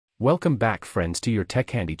Welcome back, friends, to your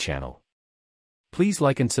Techhandy channel. Please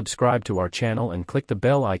like and subscribe to our channel and click the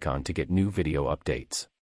bell icon to get new video updates.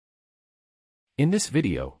 In this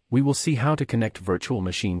video, we will see how to connect Virtual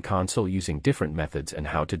Machine Console using different methods and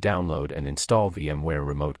how to download and install VMware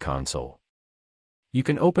Remote Console. You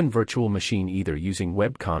can open Virtual Machine either using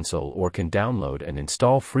Web Console or can download and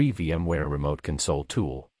install free VMware Remote Console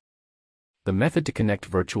tool. The method to connect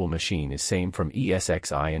Virtual Machine is same from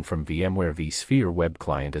ESXi and from VMware vSphere web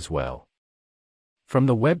client as well. From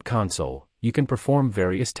the Web Console, you can perform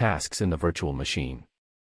various tasks in the Virtual Machine.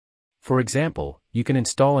 For example, you can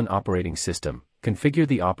install an operating system, configure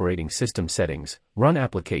the operating system settings, run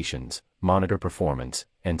applications, monitor performance,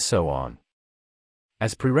 and so on.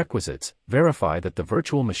 As prerequisites, verify that the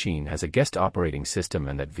virtual machine has a guest operating system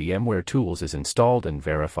and that VMware Tools is installed, and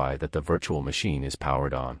verify that the virtual machine is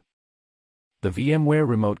powered on. The VMware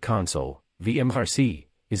Remote Console, VMRC,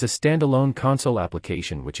 is a standalone console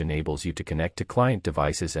application which enables you to connect to client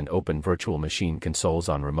devices and open virtual machine consoles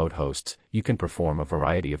on remote hosts. You can perform a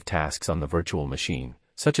variety of tasks on the virtual machine,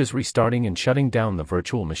 such as restarting and shutting down the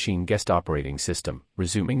virtual machine guest operating system,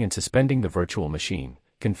 resuming and suspending the virtual machine,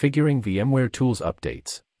 configuring VMware Tools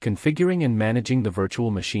updates, configuring and managing the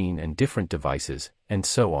virtual machine and different devices, and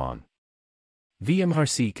so on.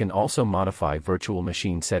 VMRC can also modify virtual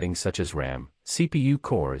machine settings such as RAM, CPU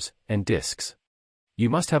cores, and disks. You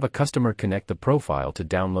must have a customer connect the profile to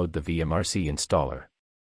download the VMRC installer.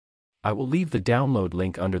 I will leave the download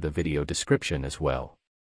link under the video description as well.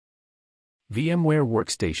 VMware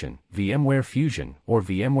Workstation, VMware Fusion, or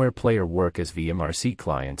VMware Player work as VMRC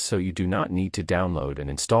clients, so you do not need to download and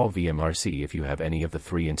install VMRC if you have any of the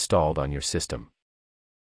three installed on your system.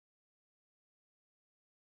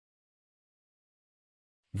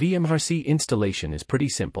 VMRC installation is pretty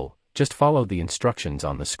simple, just follow the instructions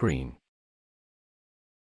on the screen.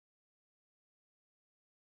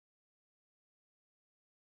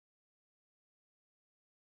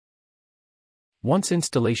 Once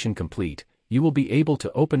installation complete, you will be able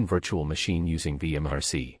to open Virtual Machine using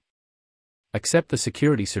VMRC. Accept the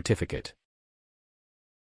security certificate.